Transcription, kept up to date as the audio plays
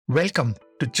Welcome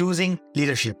to Choosing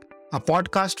Leadership, a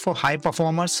podcast for high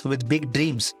performers with big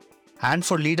dreams and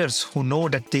for leaders who know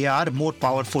that they are more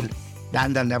powerful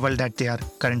than the level that they are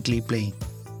currently playing.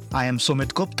 I am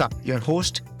Sumit Gupta, your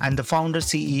host and the founder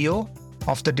CEO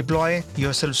of the Deploy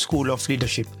Yourself School of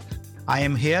Leadership. I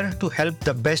am here to help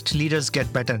the best leaders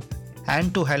get better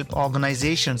and to help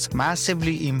organizations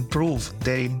massively improve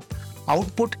their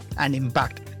output and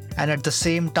impact, and at the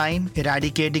same time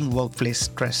eradicating workplace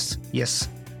stress. Yes,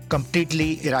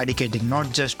 completely eradicating,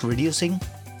 not just reducing,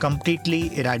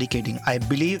 completely eradicating. I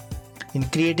believe in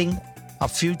creating a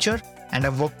future and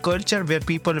a work culture where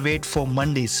people wait for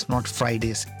Mondays, not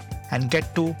Fridays, and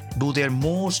get to do their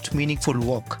most meaningful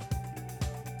work.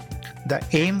 The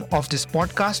aim of this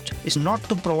podcast is not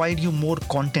to provide you more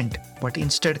content, but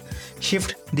instead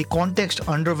shift the context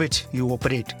under which you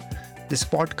operate. This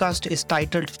podcast is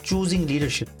titled Choosing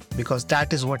Leadership because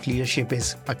that is what leadership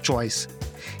is, a choice.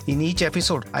 In each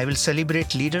episode, I will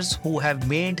celebrate leaders who have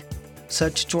made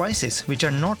such choices, which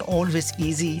are not always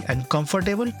easy and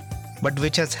comfortable, but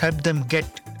which has helped them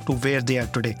get to where they are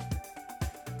today.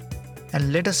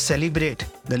 And let us celebrate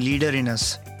the leader in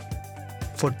us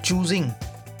for choosing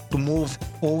to move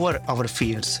over our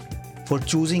fears, for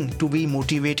choosing to be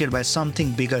motivated by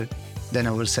something bigger than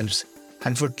ourselves,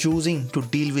 and for choosing to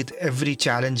deal with every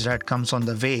challenge that comes on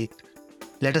the way.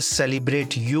 Let us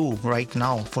celebrate you right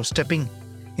now for stepping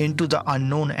into the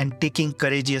unknown and taking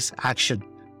courageous action,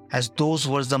 as those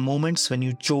were the moments when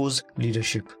you chose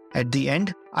leadership. At the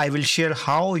end, I will share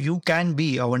how you can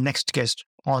be our next guest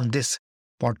on this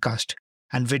podcast.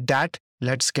 And with that,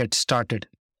 let's get started.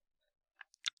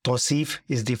 Tauseef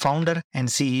is the founder and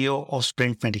CEO of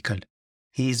Sprint Medical.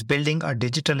 He is building a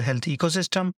digital health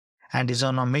ecosystem and is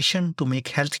on a mission to make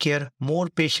healthcare more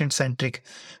patient-centric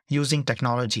using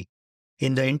technology.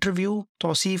 In the interview,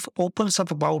 Tauseef opens up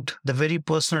about the very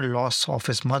personal loss of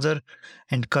his mother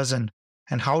and cousin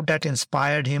and how that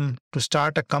inspired him to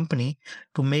start a company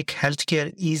to make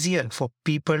healthcare easier for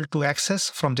people to access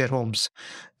from their homes.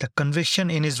 The conviction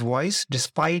in his voice,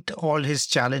 despite all his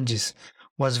challenges,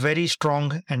 was very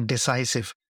strong and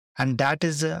decisive. And that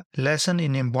is a lesson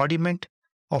in embodiment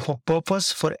of a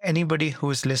purpose for anybody who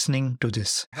is listening to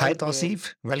this. Hi,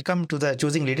 Tauseef. Welcome to the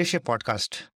Choosing Leadership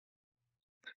podcast.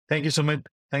 Thank you, Sumit.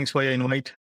 Thanks for your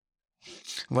invite.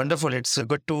 Wonderful. It's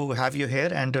good to have you here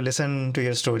and to listen to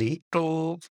your story.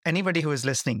 To anybody who is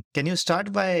listening, can you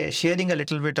start by sharing a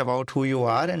little bit about who you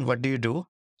are and what do you do?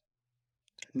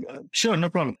 Sure, no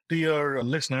problem. To your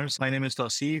listeners, my name is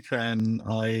Tauseef and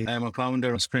I am a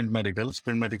founder of Sprint Medical.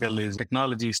 Sprint Medical is a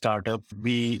technology startup.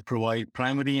 We provide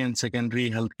primary and secondary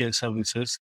healthcare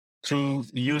services through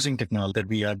using technology that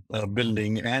we are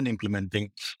building and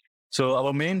implementing. So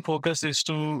our main focus is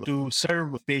to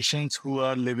serve patients who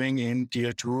are living in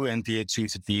tier 2 and tier 3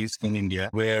 cities in India,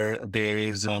 where there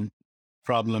is a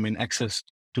problem in access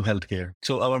to healthcare.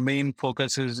 So our main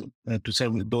focus is to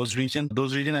serve those regions,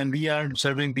 and we are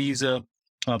serving these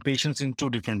patients in two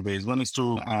different ways. One is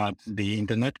through the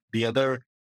internet. The other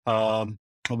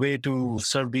way to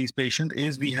serve these patients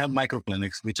is we have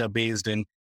microclinics, which are based in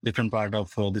different part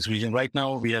of this region. Right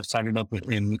now, we have started up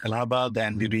in Allahabad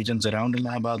and the regions around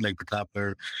Allahabad, like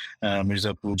Pratapgarh,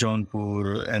 Mirzapur,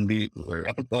 Jaunpur, and the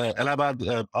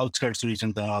Allahabad outskirts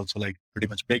regions are also like pretty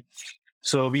much big.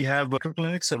 So we have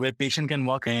clinics where patient can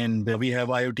walk, and we have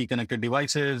IoT connected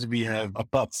devices. We have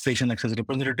a patient access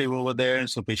representative over there,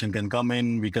 so patient can come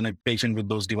in. We connect patient with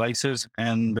those devices,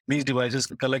 and these devices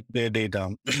collect their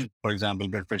data. For example,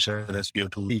 blood pressure,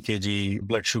 SpO2, EKG,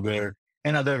 blood sugar,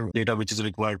 and other data which is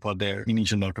required for their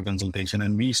initial doctor consultation.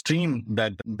 And we stream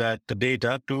that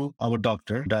data to our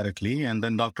doctor directly, and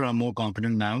then doctor are more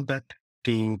confident now that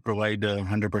to provide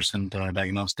 100%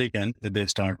 diagnostic, and they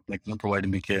start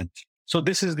providing the care. So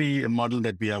this is the model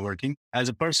that we are working. As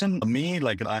a person, me,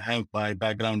 I have my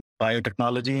background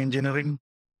biotechnology engineering.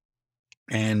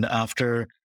 And after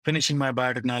finishing my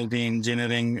biotechnology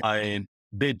engineering, I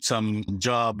did some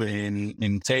job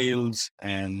in sales.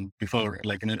 And before,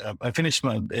 I finished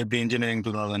the engineering in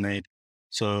 2008.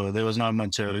 So there was not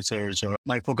much research, or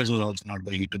my focus was also not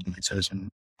going into the research and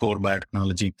core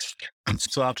biotechnology.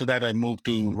 So after that, I moved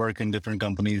to work in different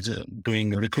companies,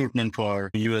 doing recruitment for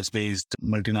US-based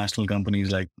multinational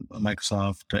companies like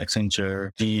Microsoft,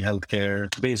 Accenture, GE Healthcare,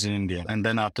 based in India. And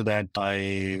then after that,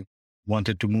 I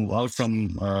wanted to move out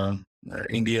from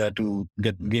India to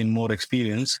gain more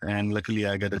experience. And luckily,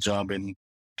 I got a job in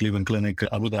Cleveland Clinic,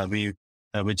 Abu Dhabi,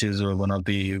 which is one of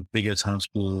the biggest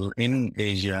hospitals in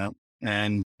Asia.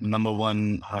 And number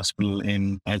one hospital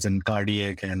as in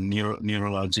cardiac and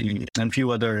neurology and few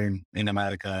other in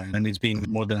America. And it's been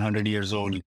more than 100 years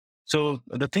old. So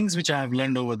the things which I have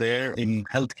learned over there in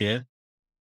healthcare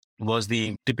was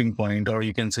the tipping point, or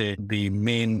you can say the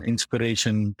main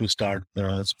inspiration to start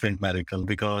Sprint Medical.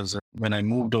 Because when I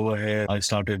moved over here, I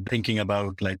started thinking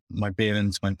about like my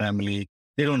parents, my family.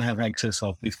 They don't have access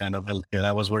of this kind of healthcare.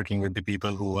 I was working with the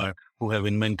people who have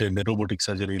invented the robotic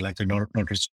surgery, like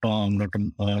Dr. Storm,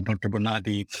 Dr.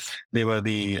 Bonatti. They were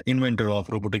the inventor of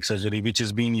robotic surgery, which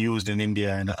is being used in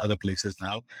India and other places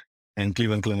now. And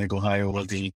Cleveland Clinic, Ohio, was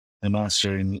the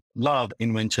master in law of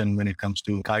invention when it comes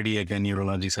to cardiac and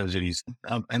neurology surgeries.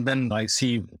 And then I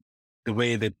see the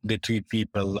way that they treat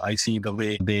people. I see the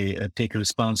way they take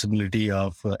responsibility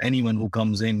of anyone who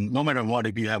comes in, no matter what,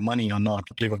 if you have money or not.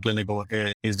 Cleveland Clinic over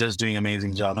here is just doing an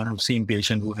amazing job. I have seen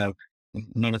patients who have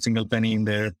not a single penny in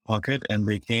their pocket, and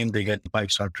they get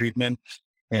 5-star treatment,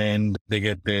 and they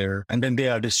get there, and then they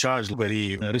are discharged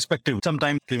very respective.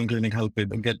 Sometimes Cleveland Clinic help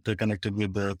with get connected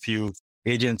with a few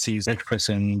agencies, Red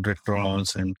Crescent, Red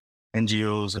Cross, and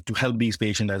NGOs to help these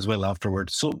patients as well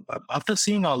afterwards. So after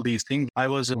seeing all these things, I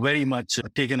was very much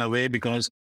taken away, because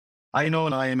I know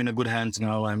I am in a good hands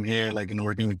now. I'm here, like,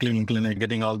 working with Cleveland Clinic,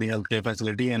 getting all the healthcare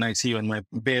facility. And I see when my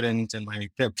parents and my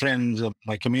friends of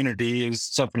my community is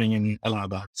suffering in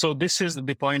Allahabad. So this is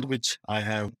the point which I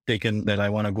have taken, that I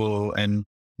want to go and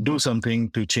do something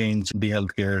to change the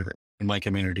healthcare in my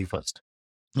community first.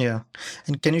 Yeah.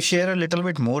 And can you share a little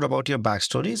bit more about your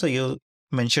backstory? So you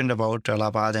mentioned about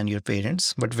Allahabad and your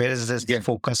parents, but where is this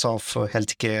focus of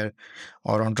healthcare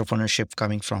or entrepreneurship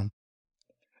coming from?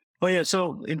 Oh yeah.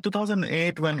 So in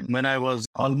 2008, when I was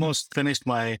almost finished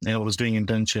I was doing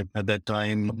internship at that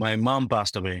time, my mom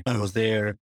passed away. I was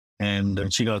there,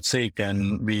 and she got sick,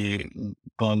 and we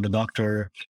called the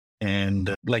doctor,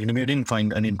 and we didn't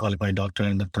find any qualified doctor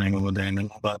in the time over there.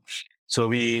 But so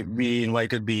we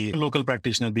invited the local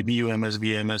practitioner, the BUMS,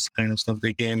 VMS kind of stuff.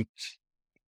 He came,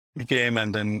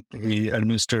 and then he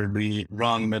administered the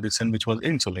wrong medicine, which was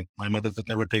insulin. My mother could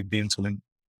never take the insulin.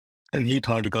 And he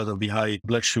thought because of the high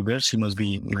blood sugar, she must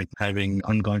be like having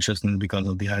unconsciousness because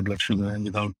of the high blood sugar. And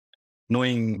without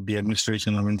knowing the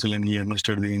administration of insulin, he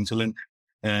administered the insulin.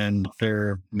 And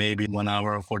after maybe 1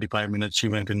 hour or 45 minutes,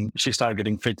 she started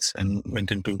getting fits and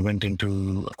went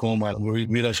into coma. We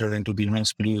rushed her into the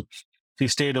hospital. She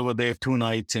stayed over there 2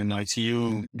 nights in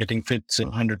ICU, getting fits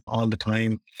 100 all the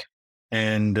time,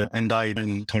 and died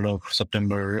on 3rd of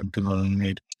September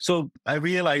 2008. So I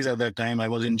realized at that time, I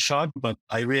was in shock, but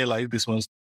I realized this was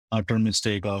a utter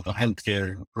mistake of a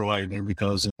healthcare provider,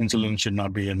 because insulin should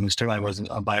not be administered. I was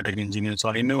a biotech engineer, so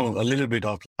I know a little bit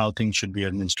of how things should be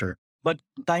administered. But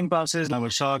time passes, I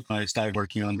was shocked. I started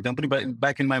working on the company. But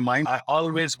back in my mind, I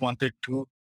always wanted to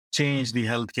change the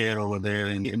healthcare over there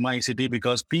in my city,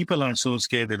 because people are so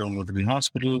scared. They don't go to the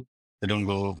hospital. They don't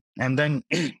go. And then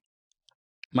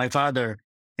my father,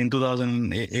 in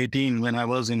 2018, when I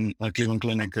was in a Cleveland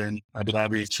Clinic in Abu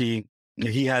Dhabi,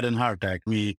 he had a heart attack.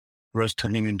 We rushed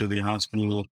him into the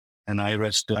hospital, and I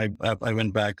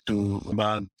went back to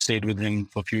Abad, stayed with him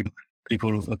for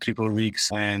 3-4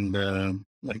 weeks. And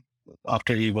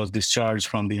after he was discharged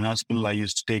from the hospital, I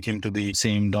used to take him to the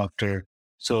same doctor.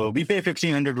 So we pay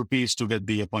 1,500 rupees to get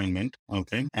the appointment,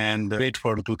 okay, and wait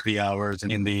for 2-3 hours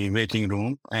in the waiting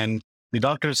room. And the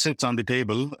doctor sits on the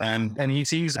table, and he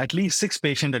sees at least 6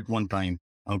 patients at one time.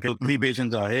 Okay. So 3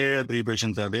 patients are here, 3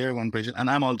 patients are there, 1 patient. And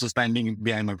I'm also standing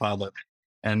behind my father.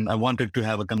 And I wanted to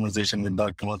have a conversation with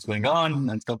doctor, what's going on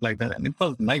and stuff like that. And it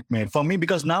was a nightmare for me,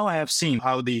 because now I have seen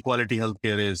how the quality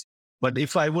healthcare is. But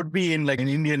if I would be in like an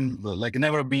Indian, like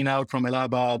never been out from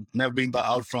Allahabad, never been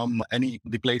out from any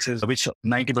of the places which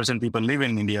 90% people live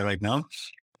in India right now,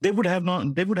 they would have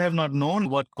not known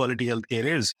what quality healthcare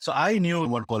is. So I knew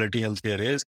what quality healthcare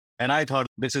is. And I thought,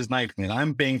 this is nightmare.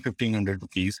 I'm paying 1,500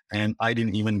 rupees, and I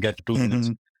didn't even get 2 minutes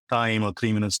time or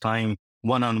 3 minutes time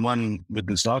one-on-one with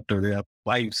this doctor. There are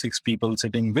 5-6 people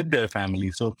sitting with their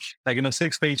family. So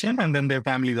 6 patients, and then their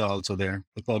families are also there.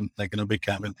 It's called big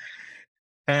cabin.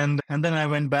 And then I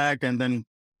went back, and then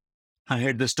I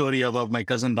heard the story about my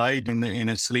cousin died in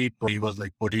his sleep. He was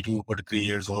like 42, 43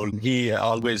 years old. He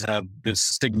always had this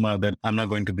stigma that I'm not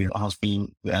going to the hospital.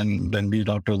 And then these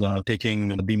doctors are taking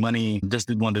the money, just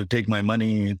didn't want to take my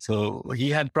money. So he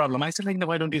had problem. I said,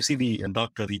 why don't you see the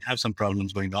doctor? He have some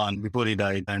problems going on before he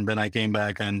died. And then I came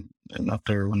back, and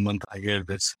after 1 month, I heard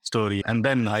this story. And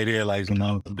then I realized,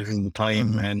 this is the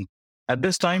time. And at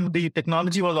this time, the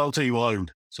technology was also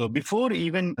evolved. So before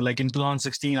even in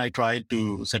 2016, I tried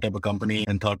to set up a company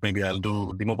and thought maybe I'll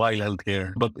do the mobile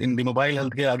healthcare. But in the mobile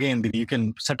healthcare, again, you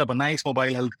can set up a nice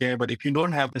mobile healthcare. But if you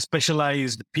don't have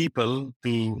specialized people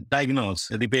to diagnose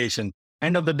the patient,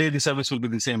 End of the day, the service will be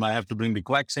the same. I have to bring the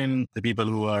quacks in, the people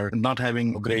who are not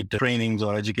having great trainings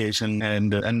or education,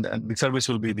 and the service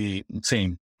will be the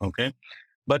same. Okay.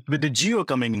 But with the Geo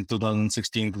coming in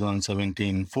 2016,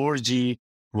 2017, 4G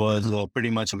was pretty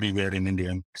much everywhere in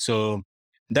India. So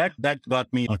that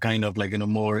got me kind of like,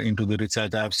 more into the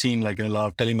research. I've seen like a lot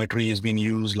of telemetry is being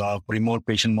used, a lot of remote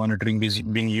patient monitoring is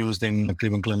being used in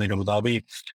Cleveland Clinic Abu Dhabi.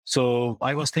 So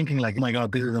I was thinking like, oh my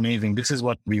God, this is amazing. This is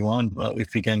what we want.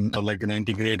 If we can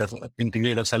integrate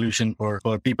a solution for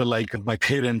people like my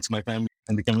parents, my family,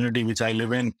 and the community which I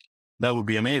live in, that would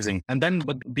be amazing. And then,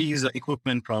 but these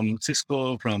equipment from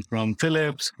Cisco, from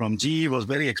Philips, from GE was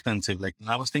very expensive. Like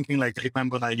I was thinking, like if I'm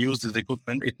going to use this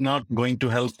equipment, it's not going to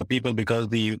help the people because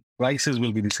the prices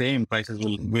will be the same. Prices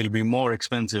will be more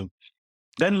expensive.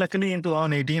 Then luckily in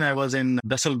 2018, I was in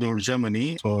Düsseldorf,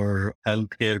 Germany for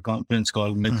healthcare conference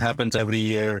called, it happens every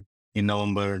year in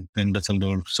November in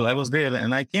Düsseldorf. So I was there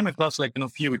and I came across like,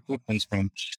 few equipments from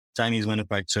Chinese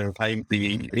manufacturer,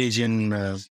 the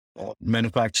Asian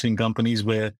manufacturing companies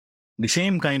where the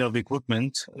same kind of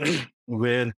equipment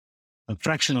were a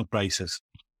fraction of prices.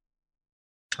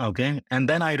 Okay. And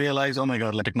then I realized, oh my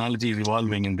God, like technology is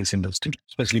evolving in this industry,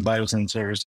 especially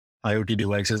biosensors, IoT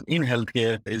devices in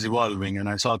healthcare is evolving. And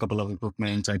I saw a couple of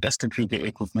equipments. I tested few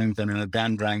equipment and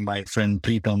then rang my friend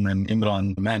Preetam and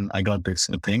Imran. Man, I got this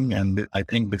thing. And I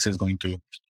think this is going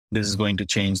to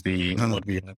change the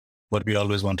what we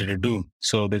always wanted to do.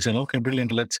 So they said, okay,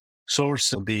 brilliant. Let's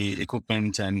source the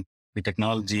equipment and the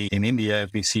technology in India.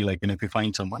 If we see like, if we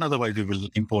find someone, otherwise we will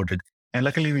import it. And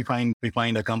luckily we find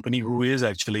a company who is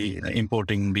actually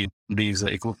importing these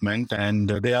equipment. And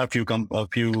there are a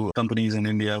few companies in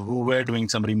India who were doing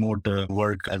some remote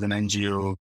work as an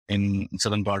NGO in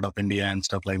southern part of India and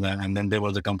stuff like that. And then there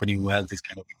was a company who has this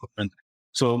kind of equipment.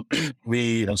 So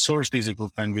we sourced these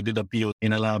equipment. We did a PO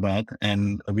in Allahabad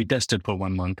and we tested for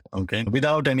 1 month. Okay.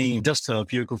 Without just a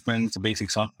few equipment,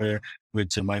 basic software,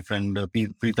 which my friend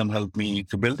Preetam helped me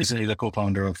to build. He's a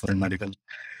co-founder of Sprint Medical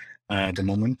at the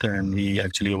moment, and he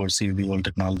actually oversees the whole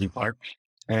technology part.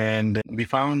 And we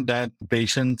found that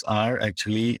patients are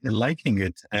actually liking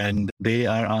it and they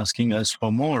are asking us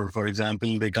for more. For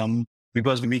example, they come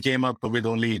because we came up with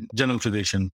only general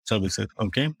physician services,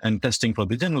 okay, and testing for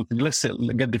the general. Let's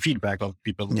get the feedback of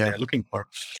people they're looking for.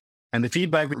 And the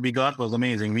feedback we got was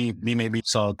amazing. We maybe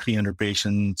saw 300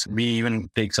 patients. We even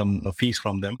take some fees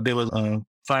from them. There was a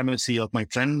pharmacy of my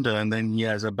friend, and then he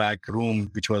has a back room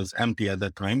which was empty at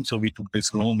that time. So we took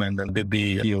this room and then did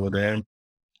the over there.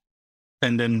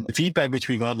 And then the feedback which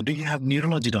we got: do you have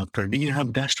neurology doctor? Do you have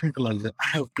gastroenterologist? I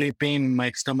have pain in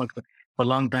my stomach for a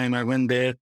long time. I went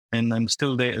there and I'm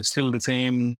still there. It's still the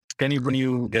same. Can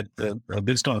you get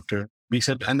this doctor? We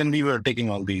said, and then we were taking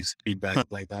all these feedback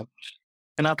like that.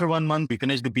 And after 1 month, we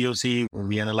finished the POC.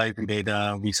 We analyzed the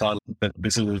data. We saw that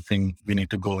this is the thing we need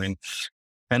to go in.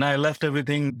 And I left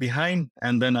everything behind.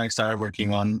 And then I started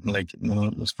working on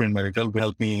Sprint Medical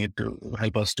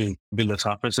help us to build a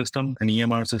software system, an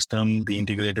EMR system. The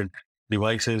integrated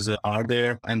devices are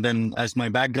there. And then as my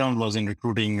background was in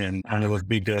recruiting and I was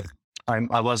bigger,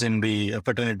 I was in the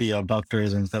fraternity of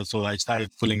doctors and stuff. So I started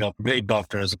pulling up great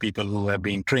doctors, people who have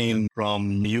been trained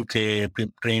from UK,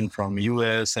 trained from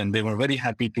US, and they were very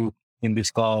happy to in these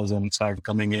calls and start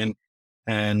coming in.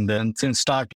 And then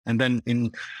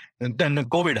then the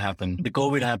COVID happened. The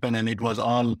COVID happened and it was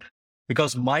all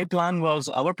because our plan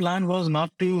was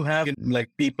not to have like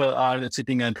people are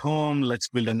sitting at home. Let's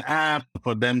build an app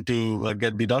for them to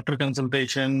get the doctor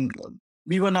consultation.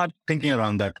 We were not thinking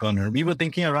around that corner. We were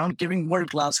thinking around giving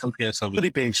world-class healthcare service to the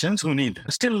patients who need.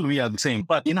 Still, we are the same.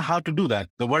 But you know how to do that.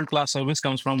 The world-class service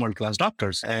comes from world-class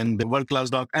doctors and the world-class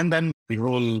and then the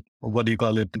whole,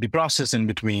 the process in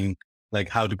between, like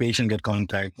how the patient get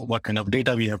contact, what kind of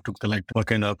data we have to collect, what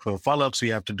kind of follow-ups we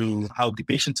have to do, how the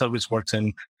patient service works.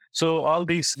 And so all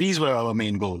these were our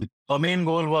main goal. Our main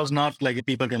goal was not like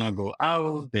people cannot go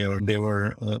out.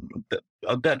 That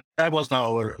was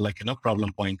now our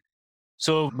problem point.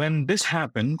 So when this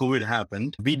happened, COVID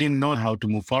happened, we didn't know how to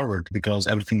move forward because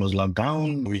everything was locked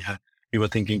down. We were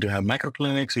thinking to have micro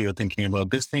clinics. We were thinking about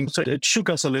this thing. So it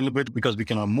shook us a little bit because we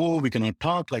cannot move, we cannot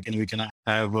talk, and we cannot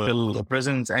have a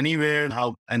presence anywhere.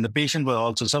 And the patient were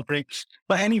also suffering.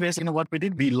 But anyways, what we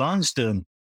did, we launched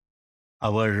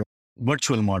our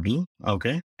virtual model.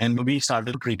 Okay. And we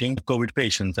started treating COVID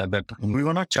patients at that time. We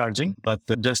were not charging, but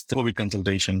just COVID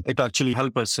consultation. It actually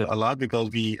helped us a lot because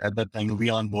at that time, we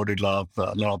onboarded a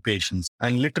lot of patients.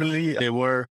 And literally they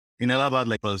were in Allahabad,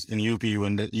 was in UP,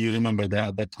 when you remember that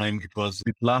at that time, it was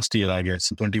last year, I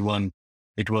guess, 21.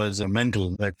 it was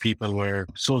mental, that people were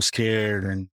so scared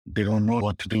and they don't know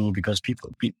what to do because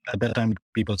at that time,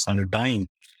 people started dying.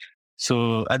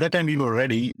 So at that time, we were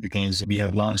ready because we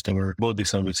have launched both the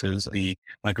services, the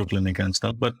microclinic and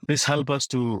stuff. But this helped us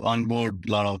to onboard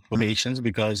a lot of patients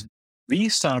because we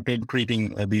started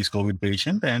treating these COVID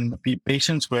patients, and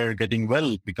patients were getting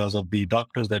well because of the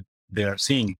doctors that they are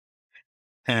seeing.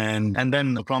 And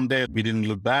then from there, we didn't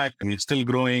look back. We're still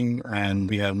growing, and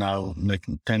we have now like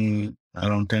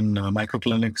around 10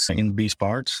 microclinics in these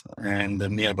parts, and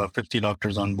then near about 50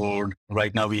 doctors on board.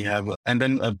 Right now we have, and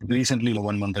then recently,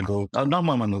 1 month ago, not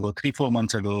 1 month ago, 3-4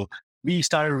 months ago, we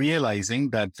started realizing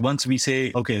that once we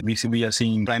say, okay, we are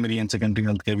seeing primary and secondary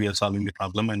healthcare, we are solving the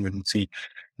problem, and we can see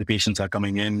the patients are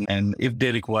coming in, and if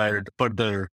they required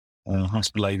further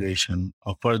hospitalization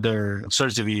or further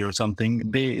surgery or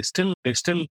something, they still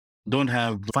don't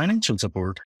have financial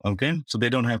support. Okay, so they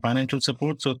don't have financial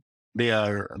support, so they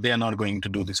are not going to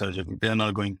do the surgery.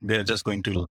 They're just going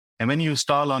to. And when you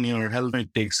stall on your health,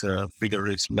 it takes a bigger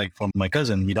risk. Like for my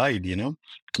cousin, he died,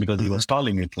 because he was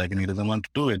stalling it. Like, and he doesn't want to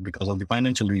do it because of the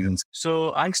financial reasons.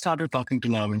 So I started talking to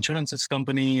now insurance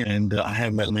company, and I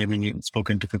have maybe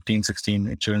spoken to 15, 16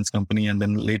 insurance company. And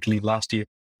then lately,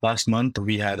 last month,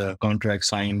 we had a contract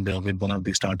signed with one of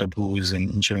the startup who is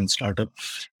an insurance startup,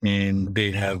 and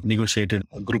they have negotiated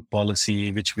a group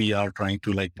policy, which we are trying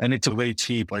to and it's very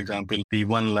cheap. For example, the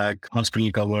 1 lakh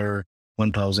hospital cover,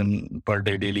 1,000 per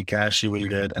day daily cash you will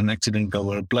get, an accident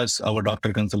cover, plus our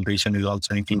doctor consultation is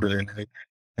also included in it.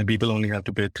 And people only have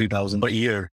to pay 3,000 per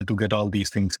year to get all these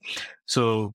things.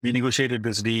 So we negotiated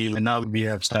this deal, and now we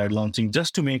have started launching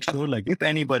just to make sure, if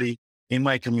anybody in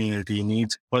my community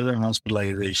needs further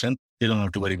hospitalization, they don't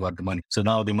have to worry about the money. So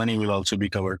now the money will also be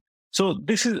covered. So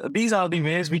these are the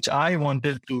ways which I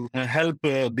wanted to help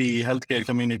the healthcare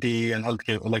community and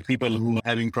healthcare, people who are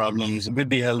having problems with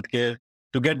the healthcare,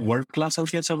 to get world-class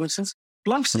healthcare services.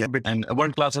 Plus, and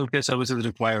world-class healthcare services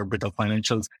require a bit of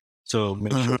financials. So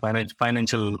make sure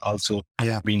financial also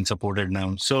being supported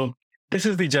now. So this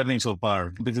is the journey so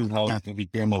far. This is how we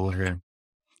came over here.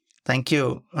 Thank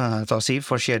you, Tauseef,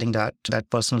 for sharing that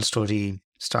personal story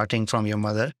starting from your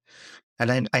mother.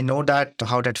 And I know that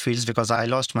how that feels because I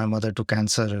lost my mother to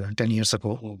cancer 10 years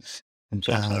ago. I'm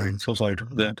so sorry. So sorry to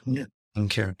that. Yeah.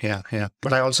 Thank you. Yeah.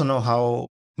 But I also know how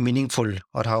meaningful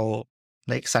or how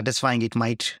satisfying it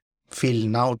might feel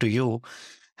now to you,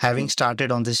 having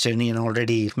started on this journey and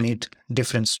already made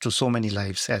difference to so many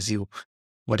lives, as you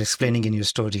were explaining in your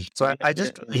story. So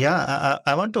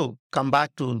I want to come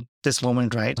back to this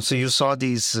moment, right? So you saw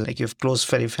these, your close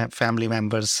family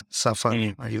members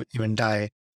suffer or you even die.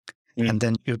 And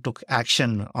then you took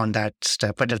action on that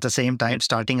step. But at the same time,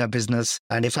 starting a business,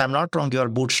 and if I'm not wrong, you're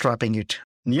bootstrapping it.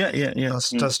 Yeah.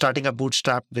 So starting a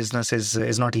bootstrap business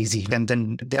is not easy. And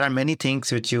then there are many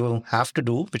things which you have to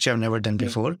do, which you have never done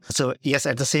before. So yes,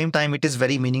 at the same time, it is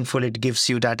very meaningful. It gives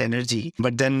you that energy.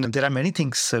 But then there are many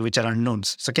things which are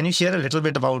unknowns. So can you share a little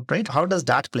bit about, right? How does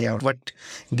that play out? What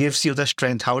gives you the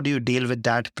strength? How do you deal with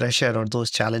that pressure or those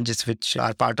challenges which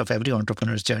are part of every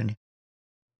entrepreneur's journey?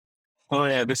 Oh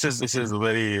yeah, this is a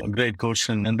very great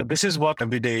question, and this is what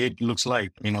every day it looks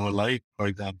like in our life. For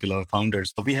example, our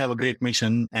founders, we have a great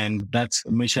mission, and that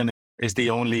mission is the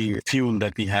only fuel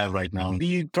that we have right now.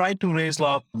 We tried to raise a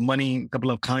lot of money a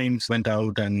couple of times, went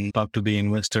out and talked to the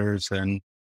investors, and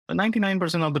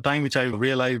 99% of the time, which I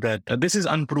realized that this is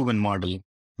unproven model.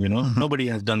 Nobody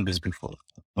has done this before.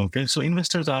 Okay. So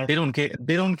investors they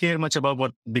don't care much about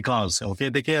what the cause. Okay.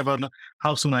 They care about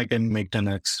how soon I can make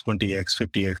 10x, 20x,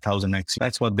 50x,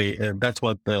 1000x. That's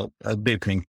what they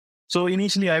think. So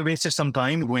initially I wasted some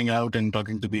time going out and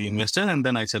talking to the investor. And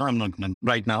then I said, I'm not going to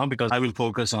right now because I will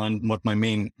focus on what my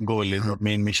main goal is, what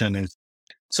main mission is.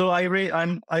 So I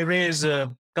raise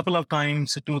a couple of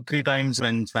times, 2-3 times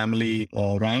when family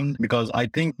around, because I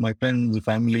think my friends,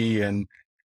 family, and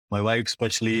my wife,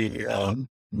 especially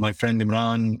my friend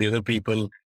Imran, the other people,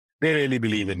 they really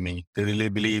believe in me. They really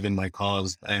believe in my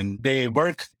cause, and they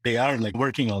are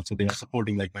working also. They are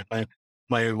supporting.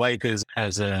 My wife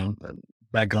has a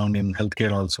background in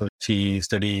healthcare also. She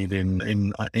studied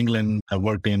in England, have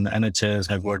worked in NHS,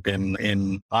 have worked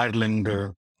in Ireland.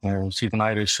 She's an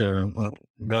Irish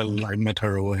girl. I met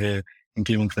her over here in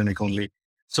Cleveland Clinic only.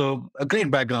 So a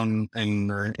great background in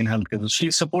healthcare.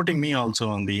 She's supporting me also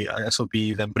on the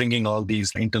SOPs and bringing all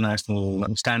these international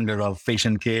standard of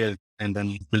patient care, and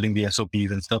then building the SOPs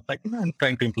and stuff and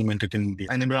trying to implement it in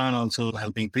and Imran also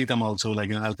helping, Preetam also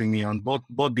helping me on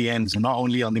both the ends, not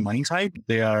only on the money side.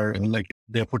 They're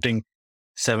putting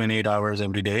 7, 8 hours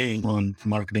every day on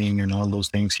marketing and all those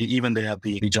things. Even they have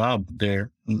the job, their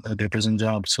present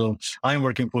job. So I'm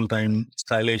working full time.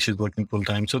 Stylish is working full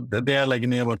time. So they are like,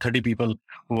 about 30 people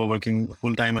who are working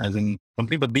full time as in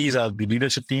company. But these are the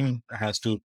leadership team has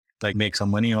to like make some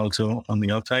money also on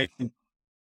the outside,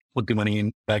 put the money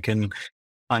in back in.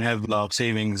 I have a lot of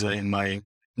savings in my,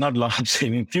 not a lot of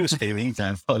savings, few savings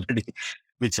I've already,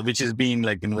 which is being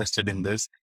like invested in this.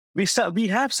 We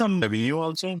have some revenue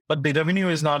also, but the revenue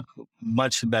is not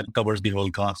much that covers the whole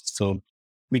cost. So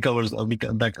that covers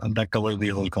the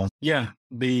whole cost. Yeah,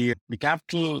 the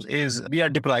capital is, we are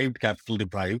capital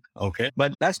deprived. Okay,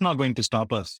 but that's not going to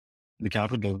stop us. The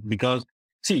capital, because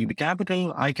see, the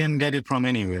capital I can get it from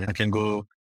anywhere. I can go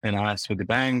and ask with the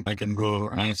bank. I can go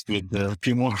ask with a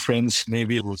few more friends,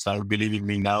 maybe who start believing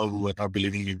me now, who were not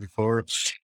believing me before.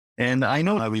 And I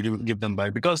know I will give them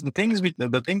back because the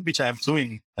thing which I'm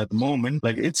doing at the moment,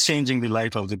 like it's changing the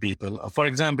life of the people. For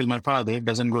example, my father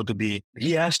doesn't go to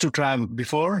he has to travel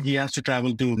before, he has to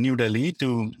travel to New Delhi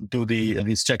to do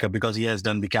his checkup because he has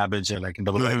done the cabbage, like in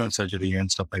double bypass surgery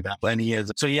and stuff like that. And he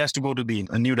has to go to the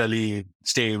New Delhi,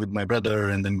 stay with my brother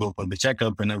and then go for the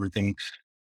checkup and everything.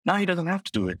 Now he doesn't have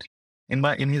to do it.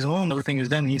 In his home, everything is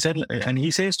done. He said, and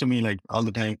he says to me like all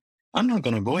the time, I'm not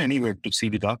going to go anywhere to see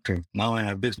the doctor. Now I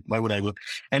have this. Why would I go?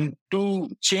 And to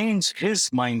change his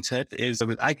mindset is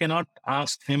I cannot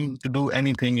ask him to do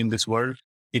anything in this world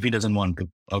if he doesn't want to.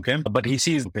 Okay. But he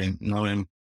sees, okay, now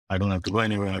I don't have to go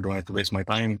anywhere. I don't have to waste my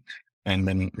time. And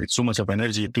then it's so much of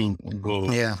energy to go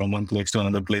from one place to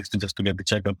another place just to get the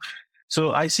checkup.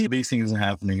 So I see these things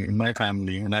happening in my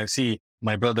family, and I see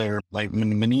my brother, like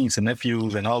my niece and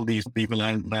nephews, and all these people.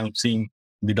 I'm seeing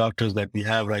the doctors that we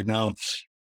have right now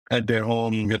at their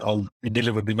home. We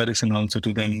deliver the medicine also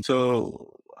to them.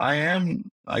 So I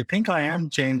think I am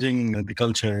changing the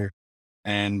culture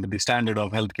and the standard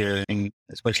of healthcare,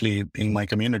 especially in my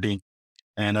community.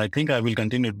 And I think I will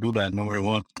continue to do that no matter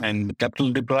what. And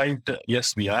capital deprived,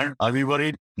 yes, we are. Are we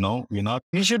worried? No, we're not.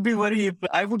 We should be worried.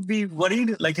 I would be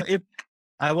worried, like if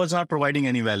I was not providing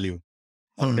any value.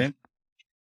 Okay.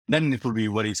 Then it would be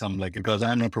worrisome, like because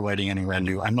I'm not providing any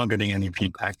value. I'm not getting any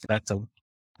feedback. That's a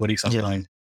worrisome time.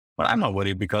 But I'm not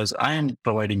worried because I am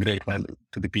providing great value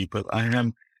to the people. I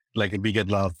am like, we get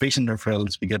a lot of patient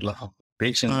referrals. We get a lot of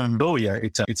patients. Though, yeah,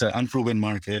 it's an unproven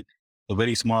market, a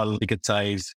very small ticket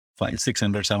size.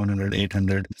 600, 700,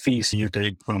 800 fees you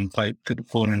take from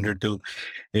 400 to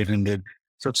 800.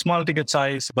 So small ticket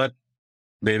size, but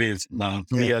there is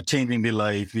we are changing the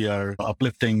life. We are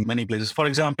uplifting many places. For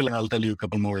example, I'll tell you a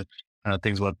couple more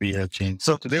things what we have changed.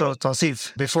 So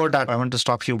Tauseef, before that, I want to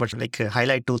stop you, but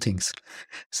highlight two things.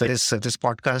 So this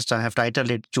podcast, I have titled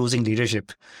it "Choosing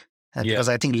Leadership," because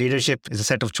I think leadership is a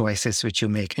set of choices which you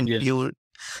make, and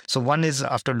so one is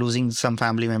after losing some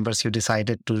family members, you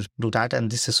decided to do that.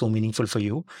 And this is so meaningful for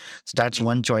you. So that's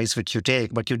one choice which you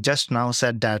take. But you just now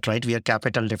said that, right? We are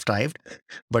capital deprived,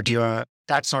 but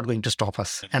that's not going to stop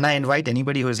us. And I invite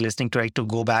anybody who is listening to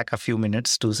go back a few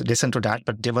minutes to listen to that.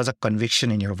 But there was a conviction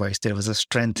in your voice. There was a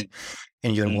strength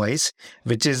in your voice,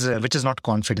 which is not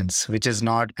confidence, which is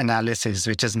not analysis,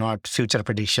 which is not future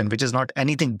prediction, which is not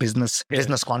anything business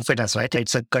confidence, right?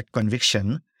 It's a gut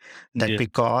conviction that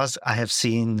because I have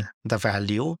seen the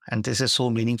value and this is so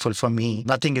meaningful for me,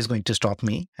 nothing is going to stop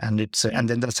me. And and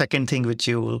then the second thing which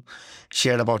you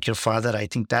shared about your father, I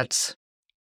think that's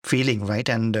feeling, right?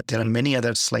 And there are many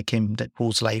others like him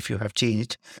whose life you have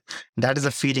changed. That is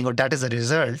a feeling, or that is a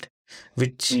result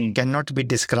which cannot be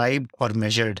described or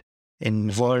measured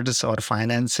in words or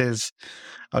finances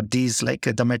or these like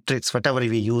the metrics, whatever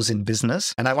we use in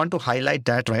business. And I want to highlight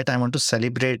that, right? I want to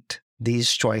celebrate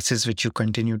these choices which you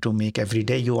continue to make every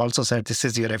day. You also said this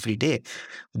is your everyday.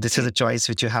 This is a choice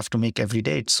which you have to make every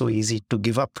day. It's so easy to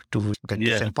give up, to get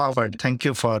disempowered. Thank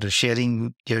you for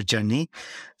sharing your journey.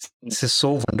 This is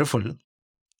so wonderful.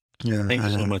 Yeah, thank you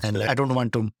so much. And I don't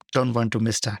want to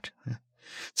miss that.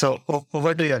 So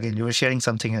over to you again. You were sharing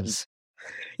something else.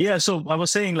 Yeah, so I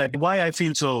was saying like why I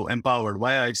feel so empowered,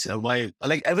 why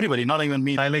like everybody, not even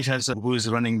me, Kailash has who is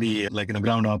running the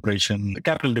ground operation,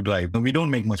 capital deprived. We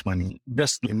don't make much money,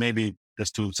 just maybe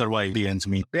just to survive the ends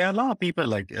meet. There are a lot of people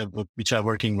like which are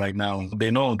working right now.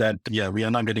 They know that we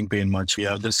are not getting paid much. We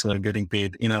are just getting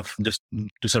paid enough just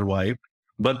to survive.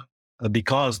 But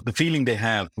because the feeling they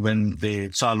have when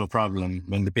they solve a problem,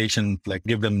 when the patient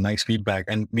give them nice feedback,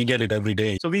 and we get it every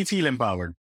day, so we feel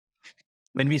empowered.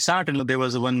 When we started, there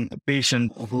was one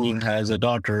patient who has a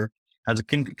daughter, has a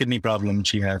kidney problem.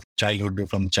 She has childhood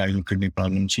kidney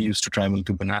problem. She used to travel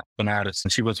to Banaras.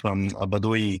 She was from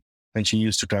Badoi, and she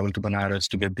used to travel to Banaras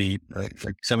to get the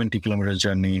 70 kilometers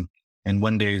journey and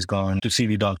one day is gone to see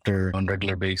the doctor on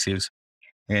regular basis.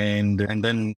 And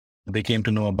then they came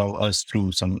to know about us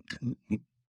through some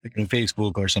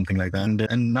Facebook or something like that.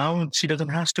 And now she doesn't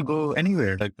have to go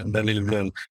anywhere. Like the little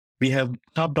girl, we have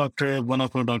top doctor, one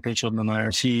of our doctors,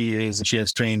 Shobna. She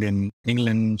has trained in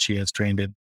England. She has trained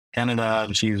in Canada.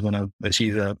 She's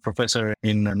a professor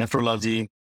in nephrology.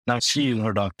 Now she is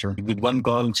her doctor. With one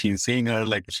call, she's seeing her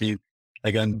like she.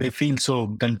 Like, and they feel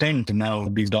so content now.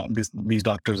 These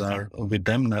doctors are with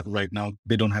them right now.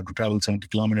 They don't have to travel 70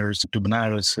 kilometers to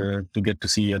Benares to get to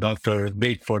see a doctor,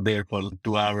 wait for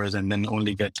 2 hours, and then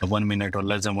only get a 1 minute or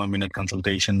less than 1 minute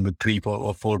consultation with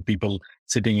or four people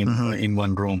sitting in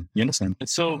one room. You understand?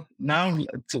 So now,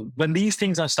 when these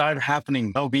things are started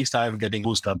happening, now we start getting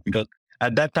boosted up, because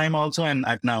at that time also and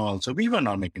at now also, we were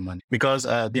not making money, because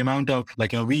the amount of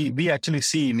we actually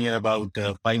see near about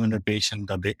 500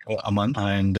 patients a month,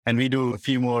 and we do a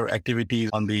few more activities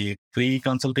on the free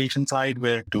consultation side,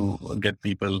 where to get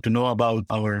people to know about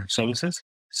our services.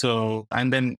 So,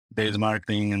 and then there's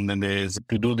marketing, and then there's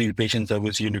to do the patient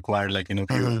service, you require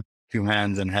few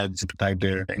hands and heads to type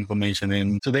their information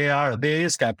in. So there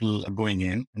is capital going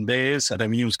in, and there is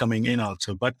revenues coming in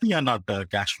also, but we are not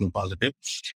cash flow positive.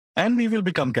 And we will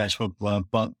become cash flow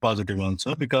positive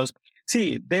also, because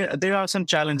see, there are some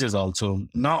challenges also,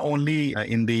 not only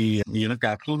in the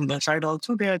capital side,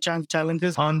 also there are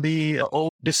challenges on the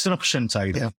disruption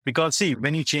side. Yeah. Because see,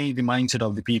 when you change the mindset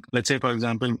of the people, let's say for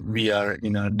example, we are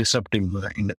in a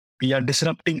we are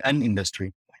disrupting an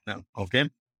industry right now. Okay.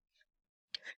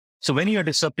 So when you are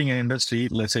disrupting an industry,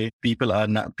 let's say people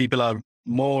are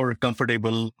more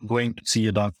comfortable going to see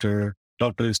a doctor.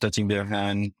 Doctor is touching their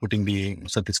hand, putting the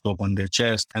stethoscope on their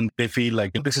chest, and they feel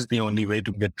like this is the only way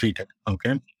to get treated.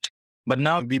 Okay. But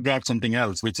now we brought something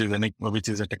else, which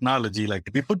is a technology. Like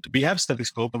we have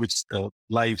stethoscope, which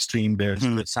live stream their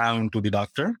sound to the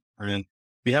doctor. And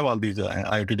we have all these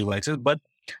IoT devices, but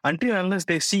unless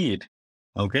they see it,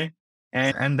 okay,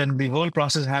 and then the whole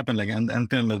process happens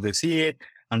until unless they see it,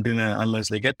 unless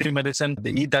they get the medicine,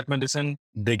 they eat that medicine,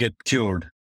 they get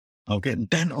cured. Okay,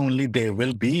 then only they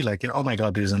will be like, oh my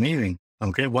God, this is amazing.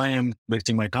 Okay, why am I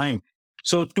wasting my time?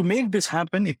 So to make this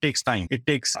happen, it takes time, it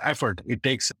takes effort, it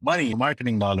takes money,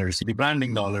 marketing dollars, the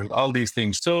branding dollars, all these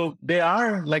things. So they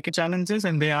are like challenges,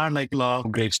 and they are like a lot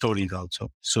of great stories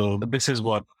also. So this is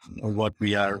what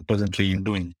we are presently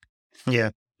doing.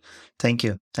 Yeah. Thank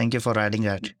you. Thank you for adding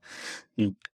that.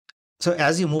 Mm. So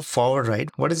as you move forward, right,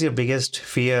 what is your biggest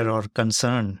fear or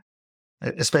concern?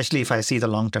 Especially if I see the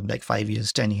long term, like 5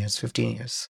 years, 10 years, 15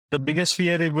 years. The biggest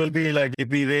fear, it will be like if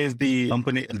we raise the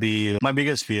company, my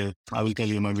biggest fear, I will tell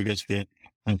you my biggest fear.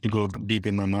 I have to go deep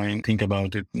in my mind, think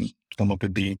about it, and come up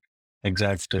with the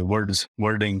exact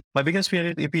wording. My biggest fear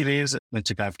is if we raise, let's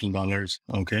say, capital dollars,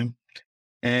 okay?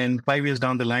 And 5 years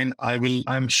down the line,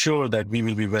 I'm sure that we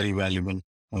will be very valuable,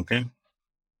 okay?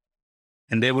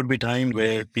 And there would be time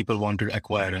where people want to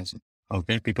acquire us,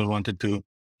 okay? People wanted to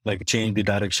change the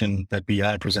direction that we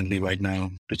are presently right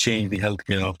now, to change the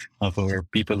healthcare of our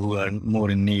people who are more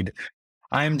in need.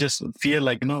 I'm just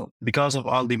feel because of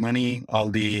all the money, all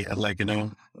the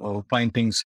fine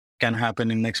things can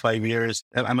happen in next 5 years.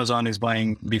 Amazon is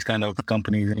buying these kind of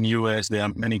companies in US. There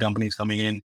are many companies coming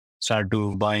in, start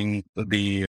to buying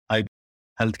the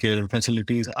healthcare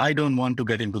facilities. I don't want to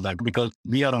get into that, because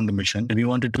we are on the mission. We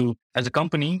wanted to, as a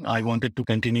company, I wanted to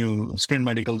continue. Sprint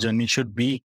Medical journey should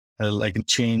be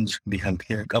change the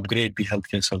healthcare, upgrade the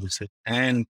healthcare services.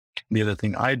 And the other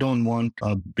thing, I don't want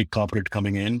a big corporate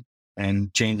coming in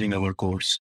and changing our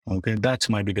course. Okay, that's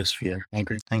my biggest fear.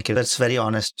 Okay, thank you. That's very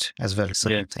honest as well. So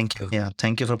yeah. Thank you. Yeah,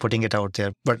 thank you for putting it out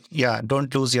there. But yeah,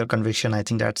 don't lose your conviction. I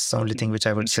think that's the only thing which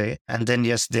I would say. And then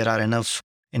yes, there are enough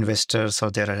investors, or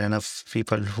there are enough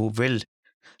people who will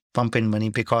pump in money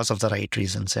because of the right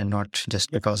reasons, and not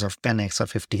just because of 10x or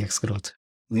 50x growth.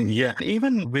 Yeah,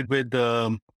 even with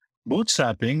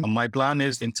bootstrapping, my plan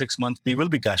is in 6 months, we will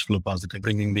be cash flow positive,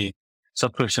 bringing the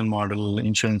subscription model,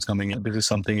 insurance coming in. This is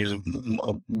something is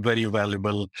very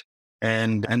valuable.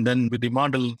 And then with the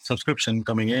model subscription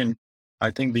coming in, I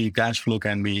think the cash flow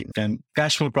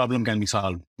problem can be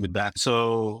solved with that.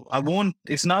 So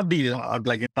it's not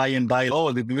the die and die.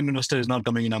 Oh, the investor is not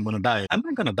coming in, I'm going to die. I'm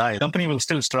not going to die. The company will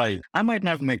still strive. I might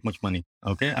not make much money.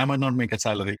 Okay. I might not make a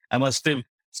salary. I must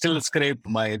still scrape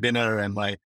my dinner and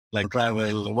my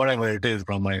travel, whatever it is,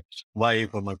 from my wife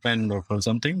or my friend or for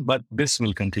something, but this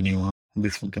will continue.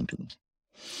 This will continue.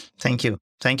 Thank you.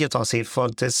 Thank you, Tauseef, for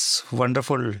this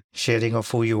wonderful sharing of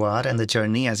who you are and the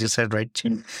journey. As you said, right?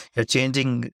 Mm, You're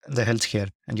changing the healthcare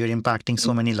and you're impacting mm,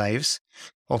 so many lives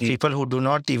of mm, people who do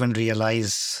not even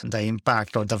realize the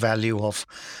impact or the value of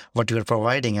what you're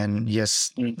providing. And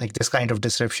yes, mm, like this kind of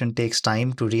disruption takes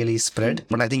time to really spread.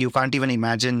 But I think you can't even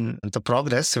imagine the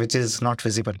progress which is not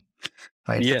visible.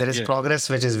 Right. So yeah, there is yeah. progress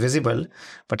which is visible,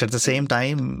 but at the Mm. same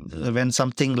time, when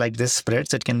something like this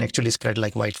spreads, it can actually spread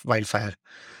like wildfire.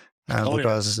 Oh yeah.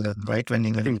 Because right when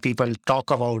Mm, people talk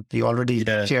about, you already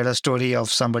yeah. shared a story of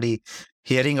somebody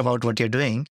hearing about what you're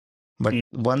doing, but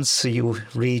Mm, once you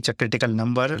reach a critical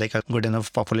number, like a good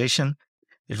enough population,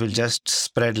 it will mm. just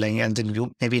spread, like, and then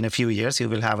you maybe in a few years you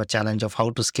will have a challenge of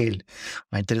how to scale.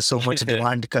 Right, there is so much Yeah.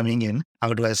 demand coming in.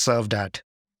 How do I serve that?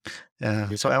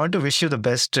 So I want to wish you the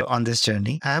best on this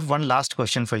journey. I have one last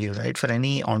question for you, right? For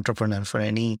any entrepreneur, for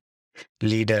any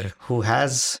leader who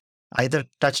has either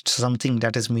touched something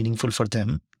that is meaningful for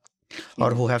them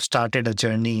or Mm, who have started a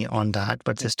journey on that,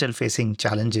 but they're still facing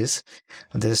challenges.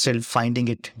 They're still finding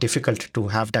it difficult to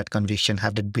have that conviction,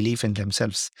 have that belief in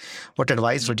themselves. What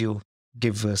advice mm. would you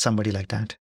give somebody like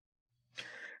that?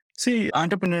 See,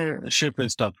 entrepreneurship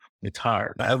is tough. It's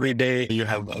hard. Every day you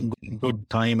have a good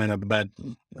time and a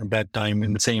bad time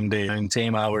in the same day. In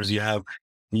same hours,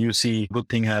 you see good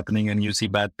thing happening and you see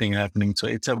bad thing happening. So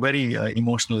it's a very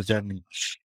emotional journey.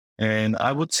 And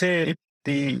I would say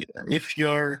if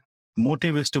your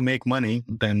motive is to make money,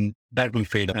 then that will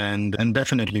fade. And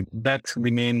definitely that's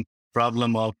the main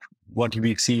problem of what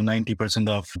we see 90%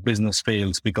 of business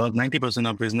fails, because 90%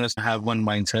 of business have one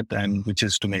mindset, and which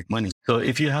is to make money. So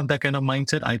if you have that kind of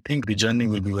mindset, I think the journey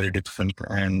will be very different,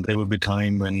 and there will be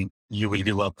time when you will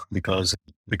give up, because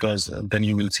then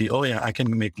you will see, oh yeah, I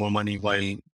can make more money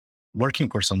while working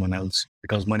for someone else,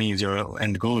 because money is your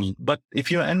end goal. But if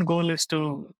your end goal is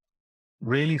to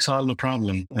really solve a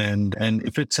problem, and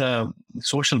if it's a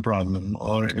social problem,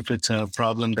 or if it's a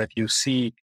problem that you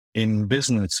see in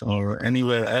business or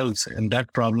anywhere else, and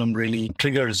that problem really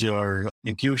triggers your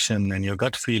intuition and your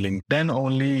gut feeling, then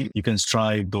only you can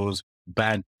strive those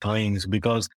bad times.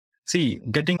 Because see,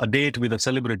 getting a date with a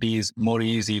celebrity is more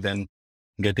easy than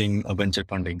getting a venture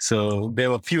funding. So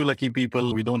there are a few lucky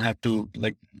people. We don't have to,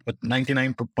 like, but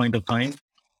 99 point of time,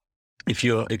 if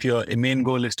your main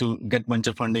goal is to get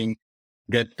venture funding,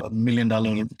 get $1 million,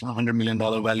 $100 million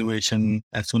valuation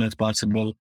as soon as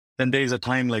possible, then there is a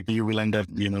time like you will end up,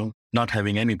 not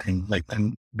having anything, like,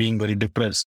 and being very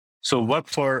depressed. So work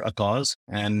for a cause,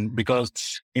 and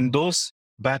because in those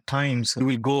bad times, you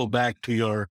will go back to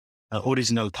your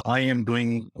original. I am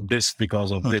doing this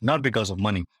because of Hmm. this, not because of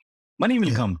money. Money will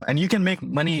Yeah. come, and you can make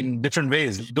money in different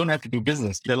ways. You don't have to do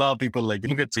business. There are a lot of people, like,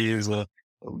 look at, he is the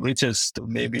richest,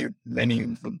 maybe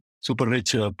any super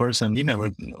rich person. He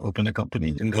never opened a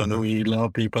company. And we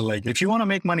love people, like, if you want to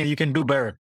make money, you can do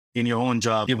better in your own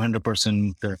job, give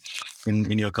 100%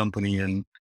 in your company.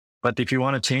 But if you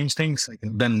want to change things, like,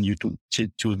 then you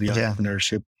choose the Yeah.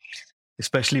 entrepreneurship,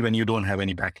 especially when you don't have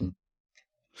any backing.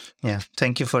 Yeah,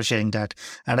 thank you for sharing that.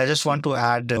 And I just want to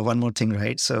add one more thing,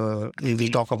 right? So we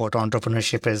talk about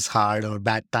entrepreneurship as hard or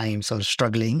bad times or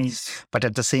struggling, but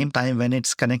at the same time, when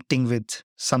it's connecting with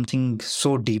something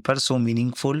so deeper, so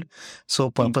meaningful, so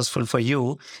purposeful for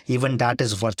you, even that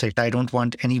is worth it. I don't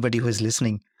want anybody who is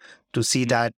listening to see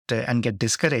that and get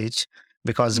discouraged,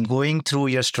 because going through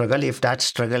your struggle, if that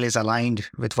struggle is aligned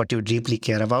with what you deeply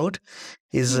care about,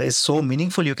 is so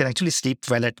meaningful, you can actually sleep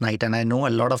well at night. And I know a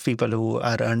lot of people who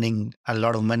are earning a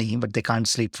lot of money, but they can't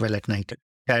sleep well at night.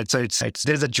 Yeah, so it's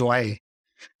there's a joy.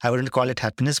 I wouldn't call it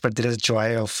happiness, but there is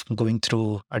joy of going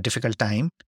through a difficult time,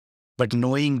 but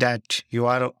knowing that you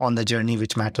are on the journey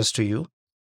which matters to you,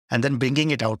 and then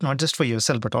bringing it out, not just for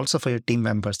yourself, but also for your team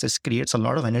members. This creates a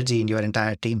lot of energy in your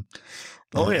entire team.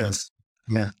 Oh, Uh, yes.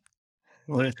 yeah.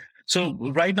 Well, so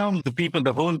right now,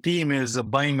 the whole team is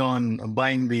buying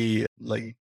the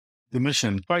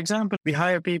mission. For example, we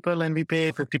hire people and we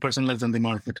pay 50% less than the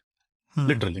market, Hmm.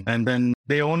 literally. And then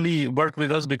they only work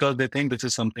with us because they think this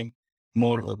is something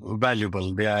more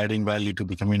valuable. They are adding value to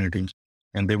the community,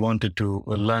 and they wanted to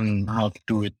learn how to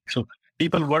do it. So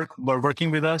people were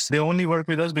working with us. They only work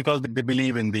with us because they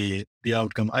believe in the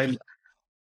outcome.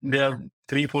 There are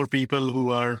 3, 4 people who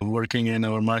are working in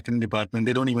our marketing department.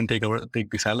 They don't even take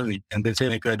the salary, and they say,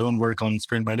 like, I don't work on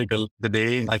Sprint Medical the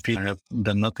day I feel I have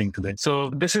done nothing today. So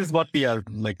this is what we are,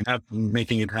 like,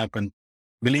 making it happen.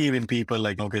 Believe in people,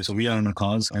 like, okay, so we are on a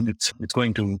cause, and it's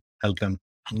going to help them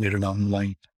later down the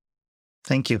line.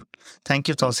 Thank you. Thank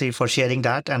you, Tauseef, for sharing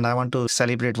that. And I want to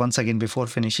celebrate once again before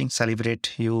finishing,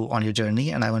 celebrate you on your journey.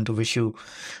 And I want to wish you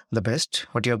the best.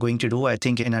 What you're going to do, I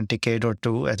think in a decade or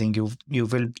two, I think you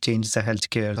will change the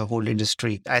healthcare, the whole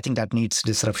industry. I think that needs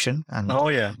disruption. And Oh,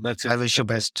 yeah, that's I it. wish you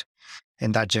best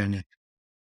in that journey.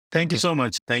 Thank you Okay. so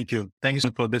much. Thank you. Thank you so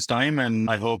much for this time. And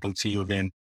I hope I'll see you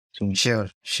again soon. Sure,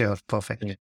 sure. Perfect.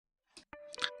 Yeah.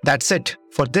 That's it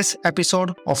for this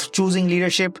episode of Choosing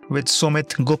Leadership with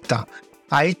Sumit Gupta.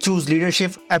 I choose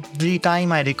leadership every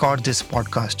time I record this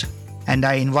podcast, and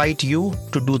I invite you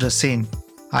to do the same.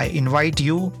 I invite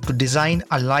you to design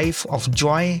a life of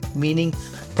joy, meaning,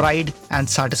 pride, and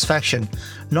satisfaction,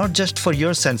 not just for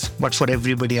yourself, but for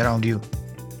everybody around you.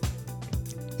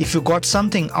 If you got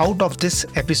something out of this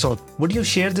episode, would you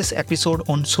share this episode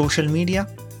on social media?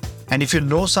 And if you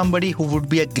know somebody who would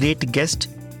be a great guest,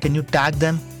 can you tag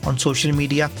them on social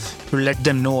media to let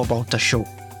them know about the show?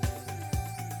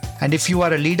 And if you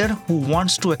are a leader who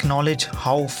wants to acknowledge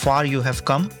how far you have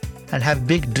come and have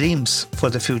big dreams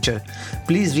for the future,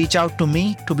 please reach out to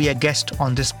me to be a guest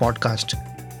on this podcast.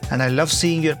 And I love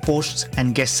seeing your posts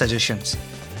and guest suggestions.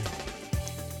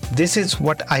 This is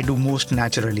what I do most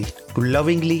naturally, to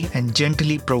lovingly and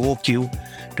gently provoke you,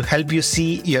 to help you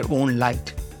see your own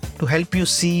light, to help you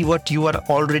see what you are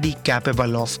already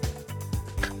capable of.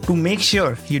 To make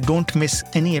sure you don't miss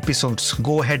any episodes,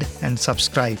 go ahead and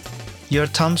subscribe. Your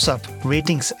thumbs up,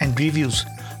 ratings, and reviews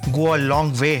go a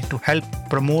long way to help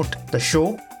promote the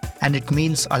show, and it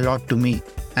means a lot to me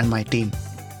and my team.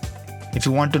 If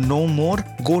you want to know more,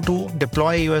 go to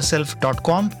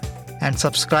deployyourself.com and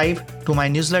subscribe to my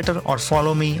newsletter or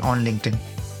follow me on LinkedIn.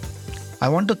 I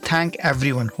want to thank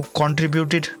everyone who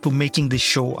contributed to making this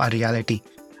show a reality,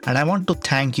 and I want to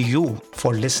thank you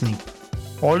for listening.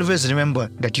 Always remember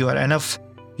that you are enough,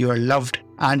 you are loved,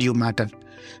 and you matter.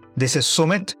 This is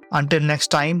Sumit. Until next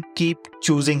time, keep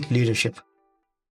choosing leadership.